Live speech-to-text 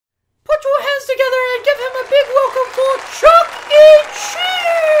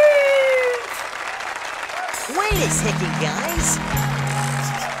second, guys.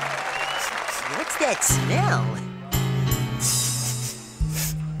 What's that smell?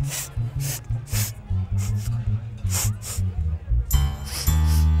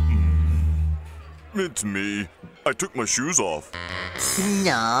 It's me. I took my shoes off.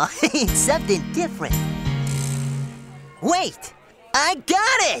 No, it's something different. Wait! I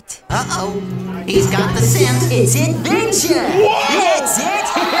got it! Uh-oh. He's got the scent. It's adventure! What? That's it!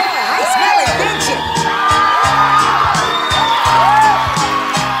 I smell adventure!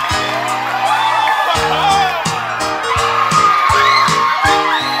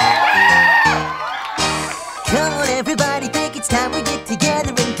 Come on, everybody, think it's time we get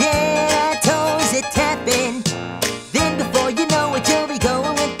together and get our toes a-tapping. Then before you know it, you'll be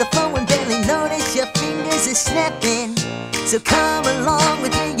going with the flow and barely notice your fingers are snapping. So come along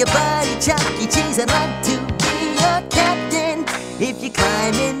with me, your buddy ChuckECheese. I'd like to be your captain if you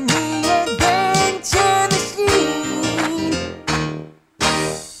climb in the adventure machine.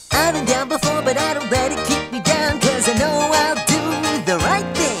 I've been down before, but I don't let it keep me down, 'cause I know I'll do the right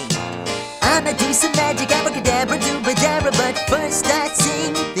thing. I'ma do some magic, abracadabra, doobadabra, but first I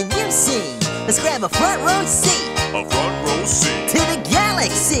sing, then you sing. Let's grab a front row seat. A front row seat. To the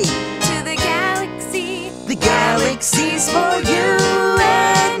galaxy. To the galaxy. The galaxy's for